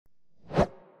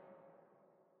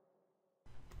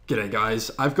G'day guys,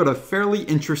 I've got a fairly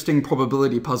interesting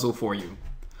probability puzzle for you.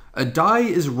 A die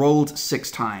is rolled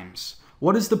 6 times.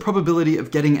 What is the probability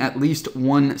of getting at least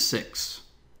 1 6?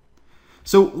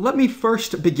 So let me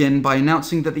first begin by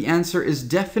announcing that the answer is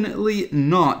definitely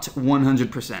not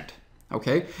 100%.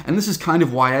 Okay? And this is kind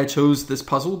of why I chose this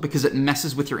puzzle, because it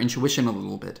messes with your intuition a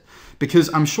little bit.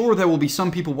 Because I'm sure there will be some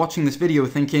people watching this video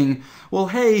thinking, well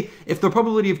hey, if the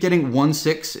probability of getting 1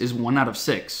 6 is 1 out of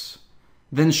 6,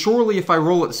 then surely if I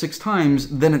roll it 6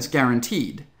 times, then it's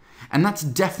guaranteed. And that's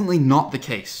definitely not the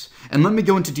case. And let me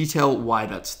go into detail why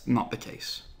that's not the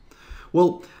case.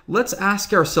 Well, let's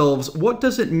ask ourselves, what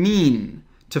does it mean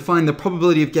to find the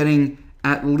probability of getting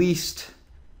at least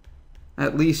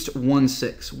 1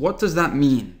 6? What does that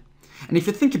mean? And if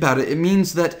you think about it, it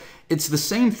means that it's the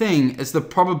same thing as the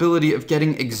probability of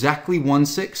getting exactly 1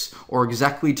 6, or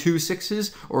exactly 2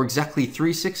 6s, or exactly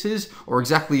 3 6s, or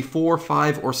exactly 4,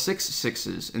 5, or 6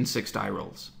 6s in 6 die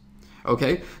rolls.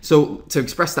 Okay, so to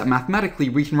express that mathematically,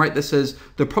 we can write this as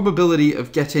the probability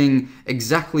of getting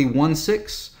exactly 1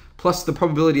 6 plus the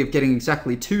probability of getting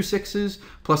exactly 2 6s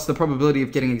plus the probability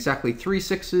of getting exactly 3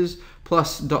 6s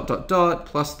plus ...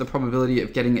 plus the probability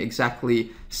of getting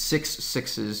exactly 6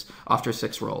 6s after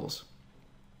 6 rolls.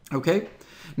 Okay?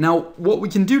 Now, what we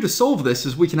can do to solve this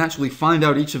is we can actually find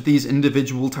out each of these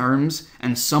individual terms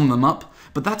and sum them up,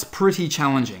 but that's pretty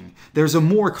challenging. There's a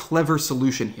more clever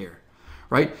solution here,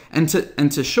 right? And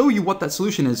to show you what that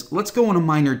solution is, let's go on a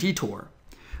minor detour.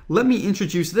 Let me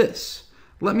introduce this.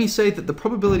 Let me say that the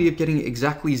probability of getting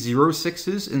exactly 0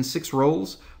 6s in 6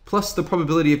 rolls, plus the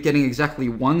probability of getting exactly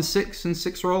 1 6 in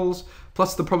 6 rolls,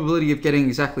 plus the probability of getting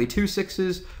exactly 2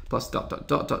 6s, plus ...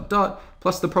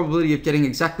 plus the probability of getting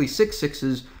exactly 6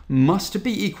 6s must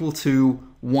be equal to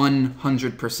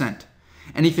 100%.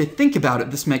 And if you think about it,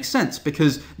 this makes sense,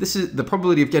 because this is the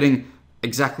probability of getting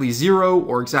exactly 0,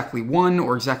 or exactly 1,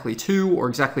 or exactly 2, or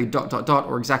exactly ...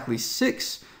 or exactly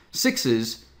 6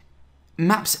 6s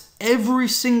maps every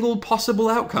single possible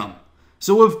outcome.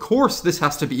 So of course this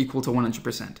has to be equal to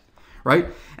 100%, right?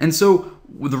 And so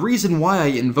the reason why I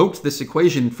invoked this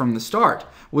equation from the start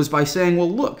was by saying,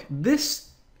 well look, this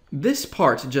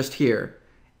part just here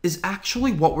is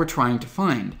actually what we're trying to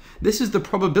find. This is the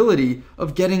probability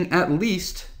of getting at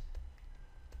least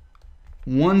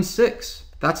 1 6.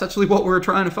 That's actually what we're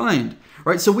trying to find,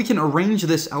 right? So we can arrange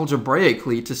this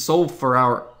algebraically to solve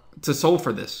for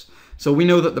this. So we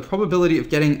know that the probability of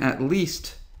getting at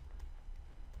least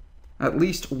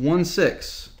 1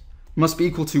 6 must be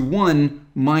equal to 1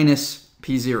 minus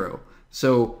P0.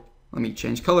 So let me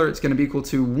change color. It's going to be equal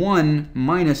to 1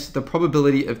 minus the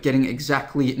probability of getting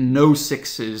exactly no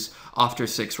 6s after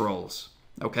 6 rolls.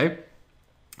 Okay?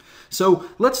 So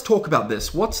let's talk about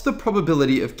this. What's the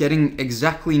probability of getting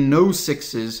exactly no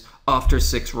 6s after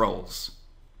 6 rolls?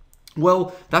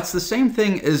 Well, that's the same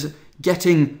thing as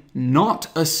getting not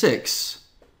a 6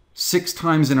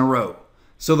 times in a row.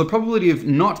 So the probability of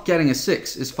not getting a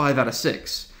 6 is 5 out of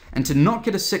 6. And to not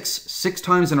get a 6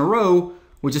 times in a row,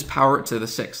 we just power it to the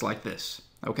 6 like this.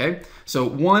 Okay? So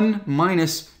 1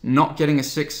 minus not getting a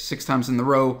 6 times in the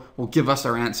row will give us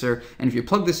our answer. And if you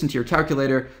plug this into your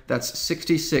calculator, that's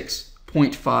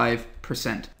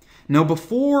 66.5%. Now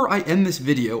before I end this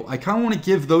video, I kind of want to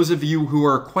give those of you who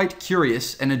are quite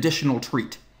curious an additional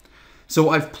treat. So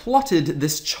I've plotted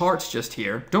this chart just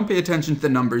here. Don't pay attention to the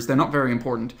numbers, they're not very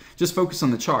important. Just focus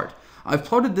on the chart. I've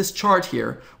plotted this chart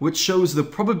here, which shows the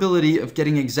probability of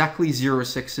getting exactly 0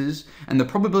 6s, and the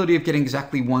probability of getting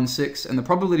exactly 1 6, and the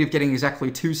probability of getting exactly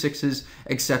 2 6s,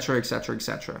 etc., etc.,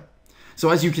 etc. So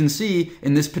as you can see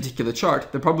in this particular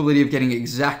chart, the probability of getting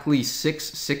exactly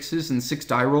 6 6s in 6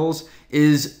 die rolls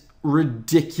is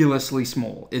ridiculously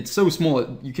small. It's so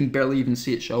small you can barely even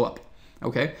see it show up.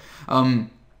 Okay?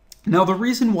 Now the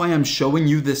reason why I'm showing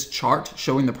you this chart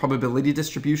showing the probability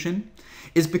distribution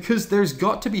is because there's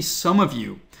got to be some of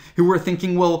you who are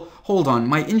thinking, well, hold on,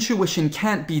 my intuition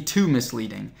can't be too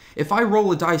misleading. If I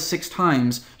roll a die 6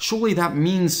 times, surely that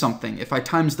means something if I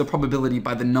times the probability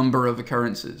by the number of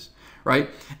occurrences,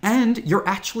 right? And you're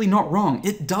actually not wrong.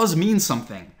 It does mean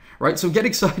something, right? So get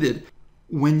excited.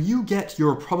 When you get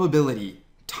your probability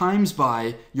times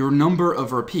by your number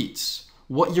of repeats,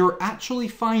 what you're actually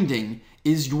finding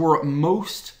is your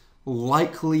most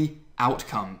likely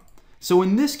outcome. So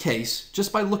in this case,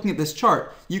 just by looking at this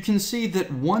chart, you can see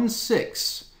that 1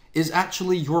 6 is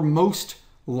actually your most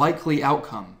likely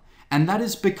outcome. And that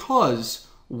is because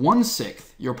 1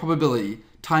 6, your probability,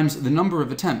 times the number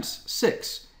of attempts,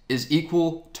 6, is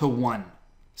equal to 1.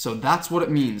 So that's what it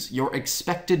means. Your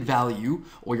expected value,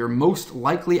 or your most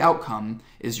likely outcome,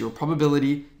 is your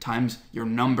probability times your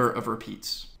number of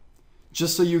repeats.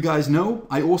 Just so you guys know,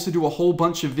 I also do a whole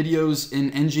bunch of videos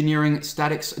in engineering,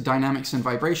 statics, dynamics, and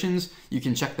vibrations. You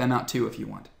can check them out too if you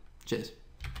want. Cheers.